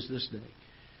 as it is this day.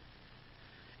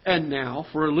 And now,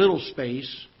 for a little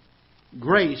space,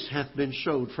 grace hath been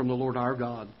showed from the Lord our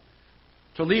God,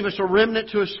 to leave us a remnant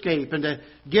to escape, and to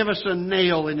give us a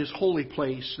nail in His holy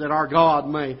place, that our God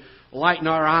may lighten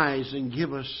our eyes and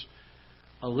give us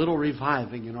a little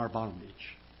reviving in our bondage.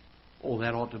 Oh,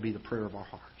 that ought to be the prayer of our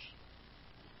hearts.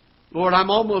 Lord, I'm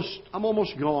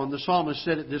almost gone. The psalmist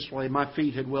said it this way, my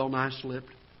feet had well nigh slipped.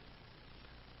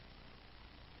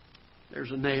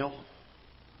 There's a nail.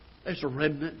 There's a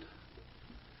remnant.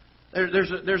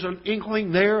 There's an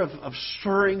inkling there of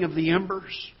stirring of the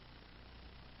embers.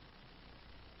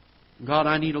 God,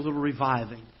 I need a little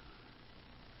reviving.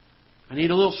 I need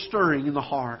a little stirring in the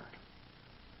heart.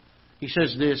 He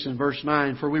says this in verse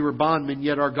 9, "For we were bondmen,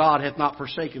 yet our God hath not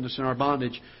forsaken us in our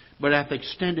bondage, but hath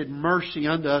extended mercy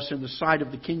unto us in the sight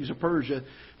of the kings of Persia,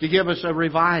 to give us a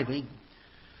reviving,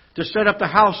 to set up the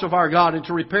house of our God, and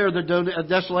to repair the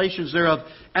desolations thereof,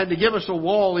 and to give us a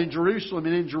wall in Jerusalem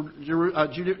and in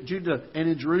Judah and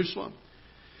in Jerusalem.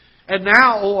 And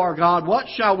now, O our God, what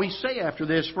shall we say after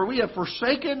this? For we have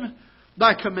forsaken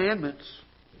Thy commandments."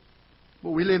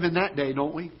 Well, we live in that day,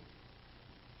 don't we?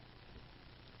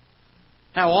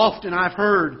 How often I've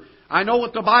heard, "I know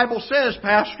what the Bible says,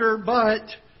 Pastor,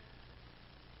 but..."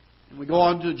 And we go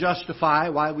on to justify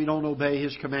why we don't obey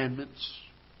His commandments.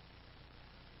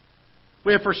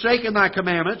 "We have forsaken Thy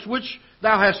commandments, which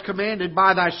Thou hast commanded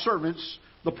by Thy servants,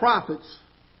 the prophets,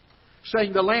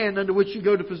 saying, the land unto which you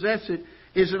go to possess it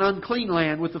is an unclean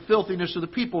land, with the filthiness of the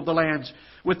people of the lands,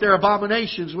 with their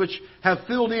abominations which have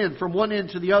filled in from one end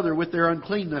to the other with their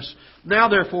uncleanness. Now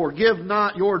therefore give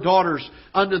not your daughters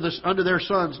unto their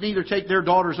sons, neither take their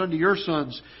daughters unto your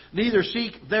sons, neither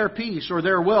seek their peace or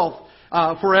their wealth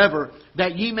forever,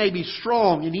 that ye may be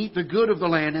strong and eat the good of the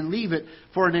land, and leave it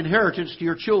for an inheritance to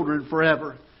your children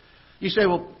forever." You say,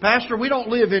 "Well, Pastor, we don't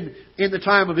live in the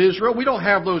time of Israel. We don't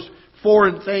have those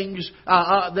foreign things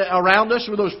around us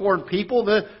with those foreign people,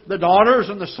 the daughters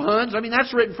and the sons." I mean,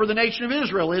 that's written for the nation of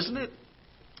Israel, isn't it?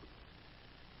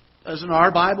 Doesn't our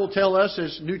Bible tell us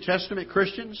as New Testament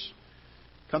Christians,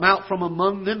 "Come out from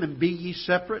among them and be ye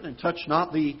separate, and touch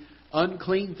not the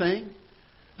unclean thing"?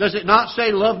 Does it not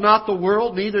say, "Love not the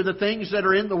world, neither the things that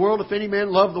are in the world? If any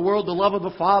man love the world, the love of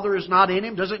the Father is not in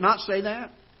him"? Does it not say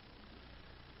that?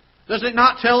 Does it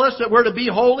not tell us that we're to be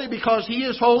holy because He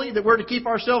is holy, that we're to keep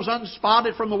ourselves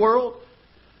unspotted from the world?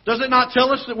 Does it not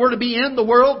tell us that we're to be in the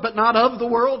world but not of the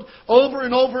world? Over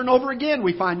and over and over again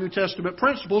we find New Testament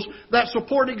principles that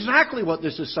support exactly what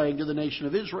this is saying to the nation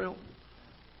of Israel.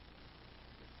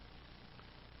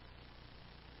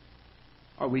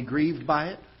 Are we grieved by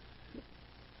it?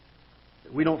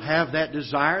 That we don't have that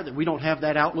desire, that we don't have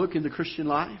that outlook in the Christian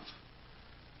life?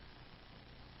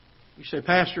 You say,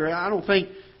 "Pastor, I don't think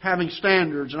having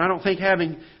standards, and I don't think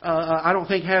having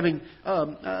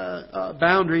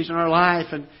boundaries in our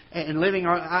life and living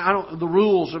the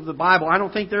rules of the Bible, I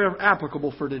don't think they're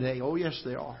applicable for today." Oh, yes,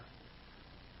 they are.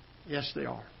 Yes, they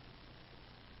are.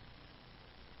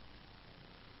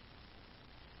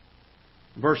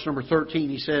 Verse number 13,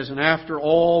 he says, "And after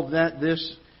all that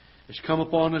this has come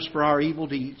upon us for our evil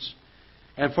deeds,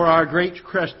 and for our great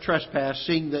trespass,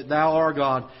 seeing that Thou, our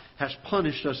God, hast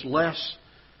punished us less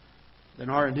than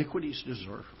our iniquities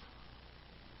deserve."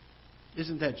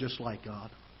 Isn't that just like God?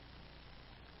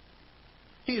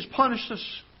 He has punished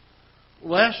us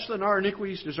less than our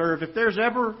iniquities deserve. If there's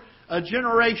ever a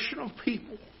generation of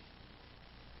people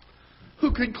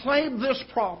who can claim this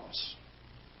promise,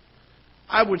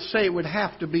 I would say it would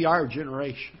have to be our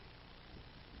generation.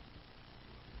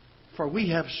 For we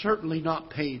have certainly not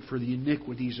paid for the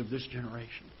iniquities of this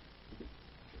generation.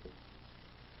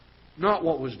 Not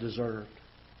what was deserved.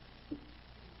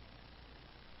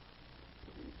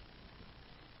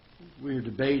 We're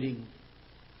debating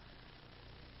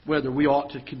whether we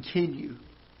ought to continue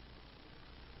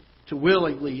to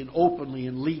willingly and openly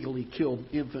and legally kill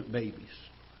infant babies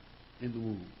in the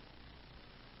womb.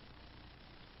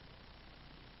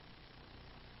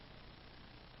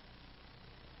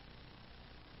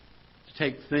 To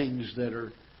take things that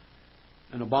are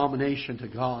an abomination to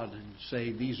God and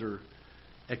say these are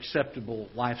acceptable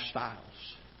lifestyles.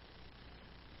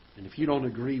 And if you don't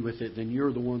agree with it, then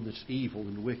you're the one that's evil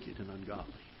and wicked and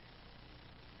ungodly.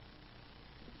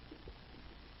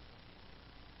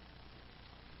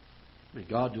 May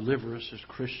God deliver us as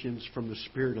Christians from the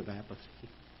spirit of apathy.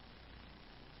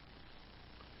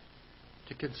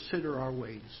 To consider our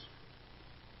ways.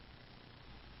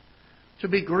 To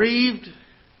be grieved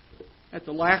at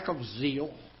the lack of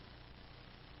zeal,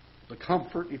 the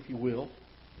comfort, if you will,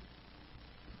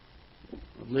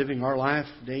 of living our life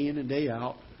day in and day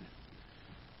out.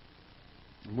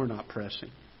 And we're not pressing.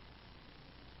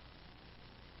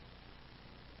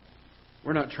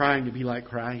 We're not trying to be like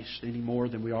Christ any more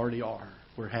than we already are.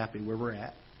 We're happy where we're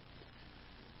at.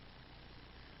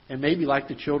 And maybe like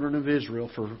the children of Israel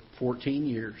for 14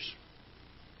 years.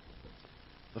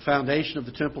 The foundation of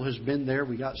the temple has been there.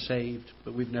 We got saved,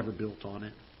 but we've never built on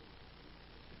it.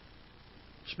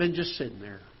 It's been just sitting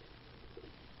there.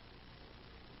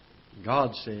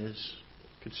 God says,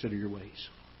 consider your ways.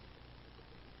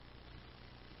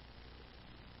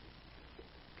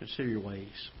 Consider your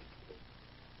ways.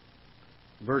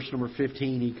 Verse number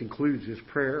 15, he concludes his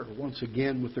prayer once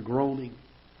again with the groaning.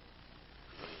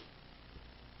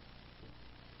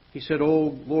 He said,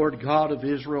 O Lord God of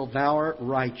Israel, Thou art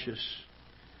righteous.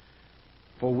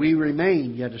 For we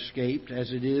remain yet escaped,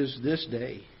 as it is this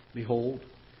day. Behold,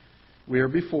 we are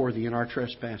before Thee in our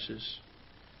trespasses,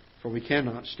 for we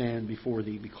cannot stand before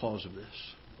Thee because of this.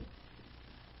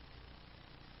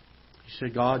 He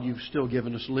said, God, You've still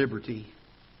given us liberty.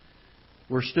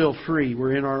 We're still free.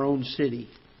 We're in our own city.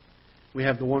 We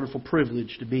have the wonderful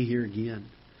privilege to be here again,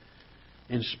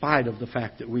 in spite of the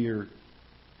fact that we are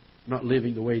not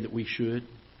living the way that we should.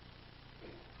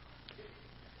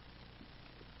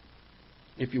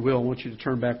 If you will, I want you to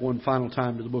turn back one final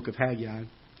time to the book of Haggai,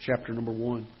 chapter number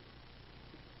 1.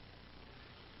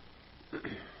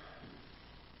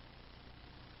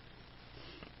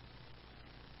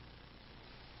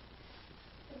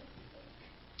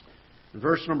 In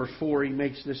verse number 4, he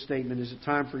makes this statement, Is it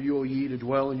time for you, O ye, to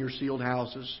dwell in your sealed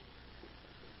houses?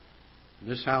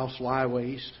 This house lie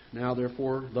waste. Now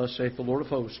therefore, thus saith the Lord of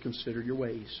hosts, consider your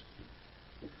ways.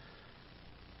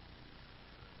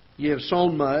 Ye have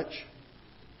sown much.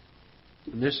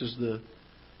 And this is the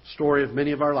story of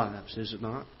many of our lives, is it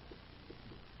not?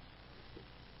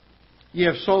 Ye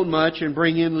have sown much and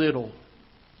bring in little.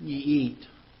 Ye eat,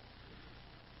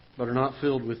 but are not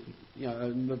filled with,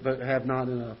 but have not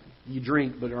enough. Ye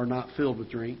drink, but are not filled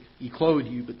with drink. Ye clothe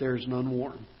you, but there is none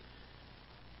warm.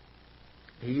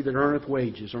 He that earneth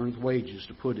wages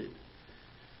to put it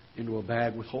into a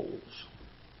bag with holes.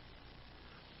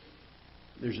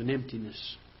 There's an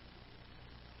emptiness.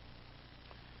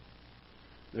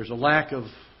 There's a lack of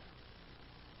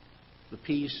the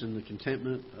peace and the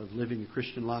contentment of living a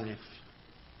Christian life.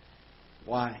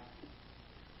 Why?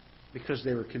 Because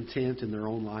they were content in their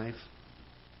own life.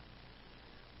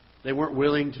 They weren't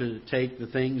willing to take the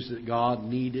things that God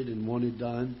needed and wanted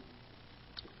done.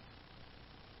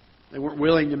 They weren't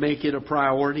willing to make it a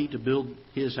priority to build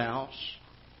His house.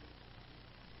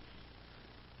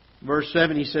 Verse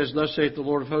 7, he says, Thus saith the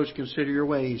Lord of hosts, consider your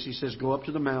ways. He says, Go up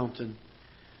to the mountain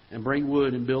and bring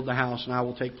wood and build the house, and I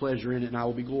will take pleasure in it, and I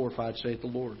will be glorified, saith the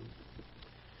Lord.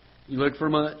 You looked for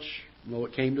much, lo,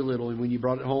 it came to little, and when you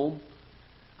brought it home,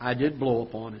 I did blow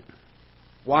upon it.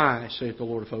 Why, saith the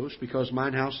Lord of hosts? Because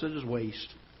mine house that is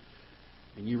waste,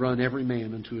 and you run every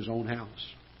man unto his own house.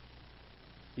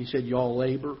 He said, you all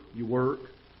labor, you work,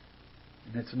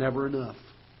 and it's never enough.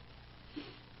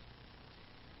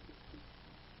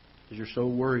 Because you're so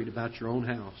worried about your own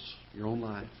house, your own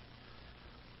life.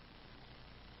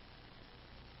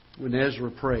 When Ezra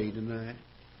prayed, and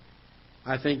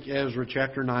I think Ezra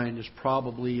chapter 9 is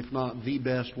probably, if not the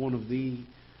best, one of the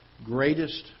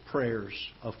greatest prayers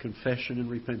of confession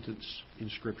and repentance in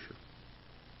Scripture.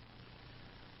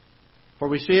 For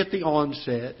we see at the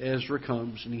onset, Ezra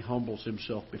comes and he humbles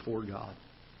himself before God.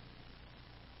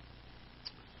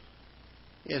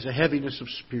 He has a heaviness of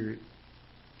spirit.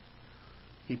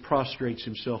 He prostrates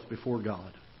himself before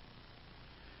God.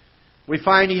 We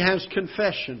find he has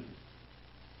confession.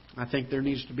 I think there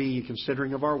needs to be a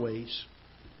considering of our ways,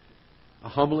 a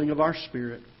humbling of our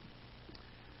spirit,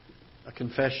 a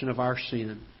confession of our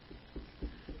sin.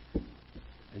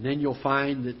 And then you'll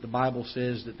find that the Bible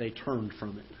says that they turned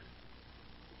from it.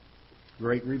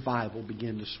 Great revival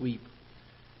began to sweep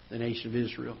the nation of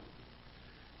Israel.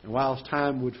 And while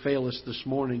time would fail us this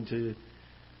morning to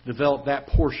develop that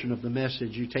portion of the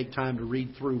message, you take time to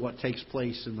read through what takes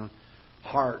place in the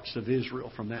hearts of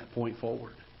Israel from that point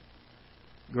forward.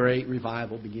 Great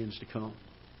revival begins to come.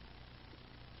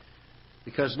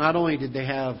 Because not only did they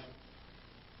have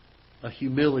a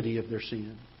humility of their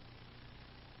sin,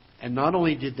 and not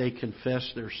only did they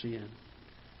confess their sin,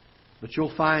 but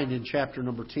you'll find in chapter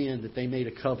number 10 that they made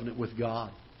a covenant with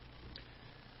God.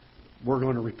 We're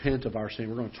going to repent of our sin.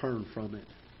 We're going to turn from it.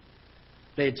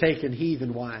 They had taken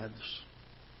heathen wives,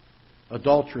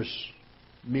 adulterous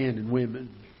men and women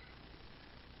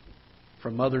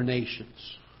from other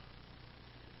nations.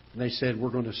 And they said,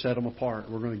 we're going to set them apart.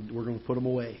 We're going to put them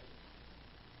away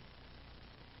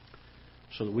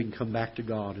so that we can come back to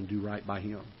God and do right by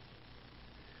Him.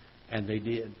 And they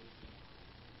did.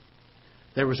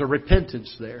 There was a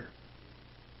repentance there.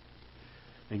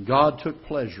 And God took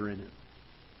pleasure in it.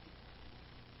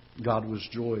 God was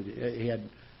joyed. He had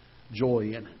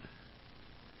joy in it.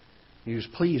 He was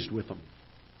pleased with them.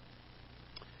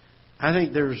 I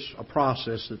think there's a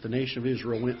process that the nation of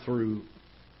Israel went through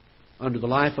under the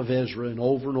life of Ezra, and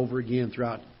over again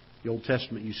throughout the Old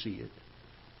Testament you see it.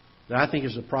 That I think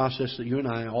is a process that you and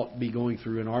I ought to be going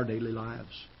through in our daily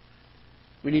lives.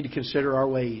 We need to consider our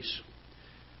ways.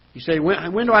 You say,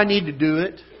 when do I need to do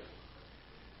it?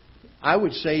 I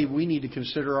would say we need to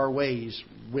consider our ways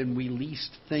when we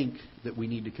least think that we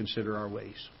need to consider our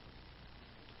ways.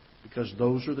 Because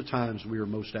those are the times we are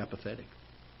most apathetic.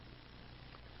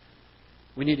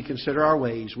 We need to consider our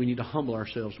ways. We need to humble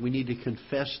ourselves. We need to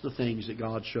confess the things that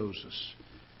God shows us.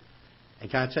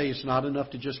 And can I tell you, it's not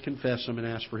enough to just confess them and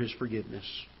ask for His forgiveness.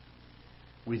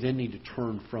 We then need to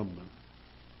turn from them.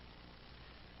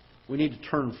 We need to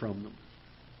turn from them.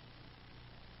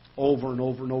 Over and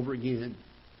over and over again,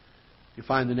 you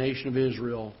find the nation of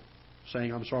Israel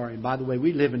saying, I'm sorry. And by the way,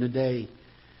 we live in a day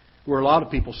where a lot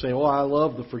of people say, oh, I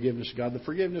love the forgiveness of God. The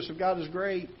forgiveness of God is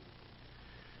great.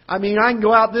 I mean, I can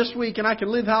go out this week and I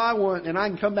can live how I want, and I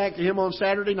can come back to Him on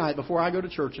Saturday night before I go to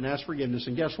church and ask forgiveness.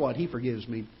 And guess what? He forgives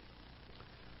me.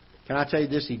 Can I tell you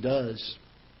this? He does.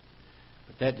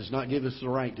 But that does not give us the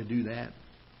right to do that.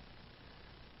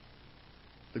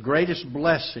 The greatest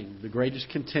blessing, the greatest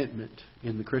contentment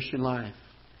in the Christian life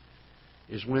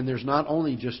is when there's not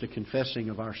only just a confessing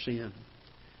of our sin,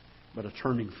 but a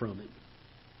turning from it.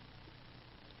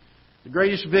 The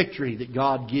greatest victory that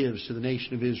God gives to the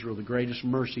nation of Israel, the greatest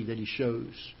mercy that He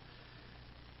shows,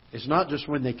 is not just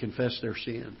when they confess their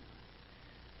sin,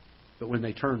 but when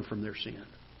they turn from their sin.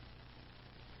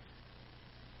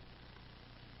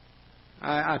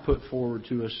 I put forward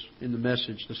to us in the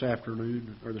message this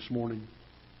afternoon or this morning,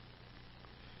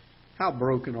 how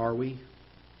broken are we?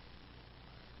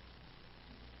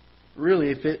 Really,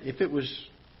 if it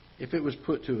was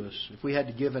put to us, if we had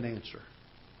to give an answer,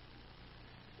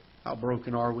 how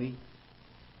broken are we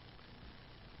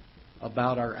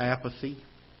about our apathy,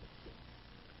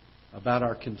 about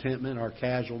our contentment, our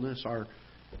casualness, our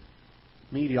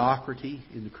mediocrity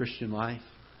in the Christian life?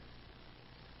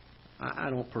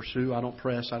 I don't pursue, I don't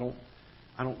press, I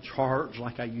don't charge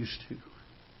like I used to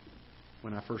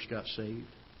when I first got saved.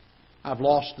 I've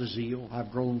lost the zeal.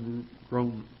 I've grown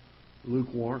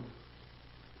lukewarm.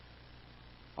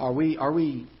 Are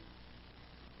we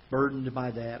burdened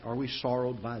by that? Are we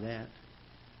sorrowed by that?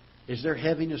 Is there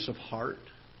heaviness of heart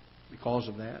because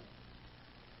of that?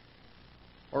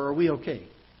 Or are we okay?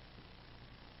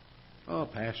 Oh,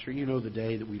 Pastor, you know the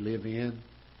day that we live in.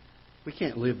 We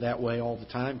can't live that way all the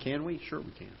time, can we? Sure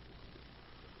we can.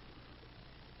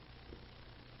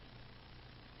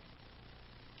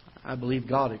 I believe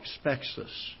God expects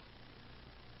us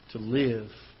to live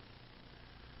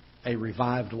a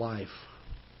revived life.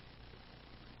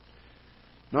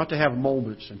 Not to have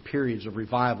moments and periods of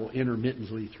revival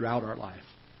intermittently throughout our life,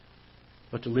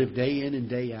 but to live day in and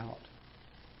day out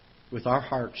with our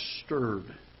hearts stirred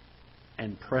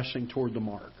and pressing toward the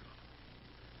mark.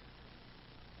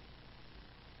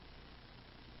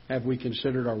 Have we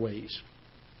considered our ways?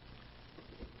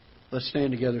 Let's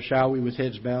stand together, shall we, with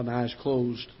heads bowed and eyes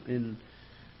closed. And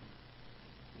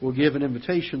we'll give an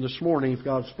invitation this morning. If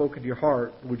God's spoken to your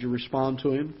heart, would you respond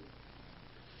to Him?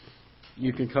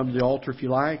 You can come to the altar if you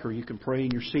like, or you can pray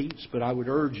in your seats. But I would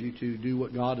urge you to do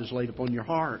what God has laid upon your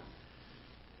heart.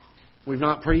 We've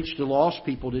not preached to lost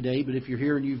people today, but if you're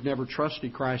here and you've never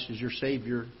trusted Christ as your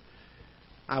Savior,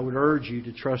 I would urge you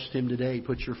to trust Him today.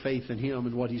 Put your faith in Him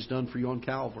and what He's done for you on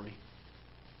Calvary.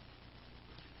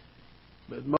 But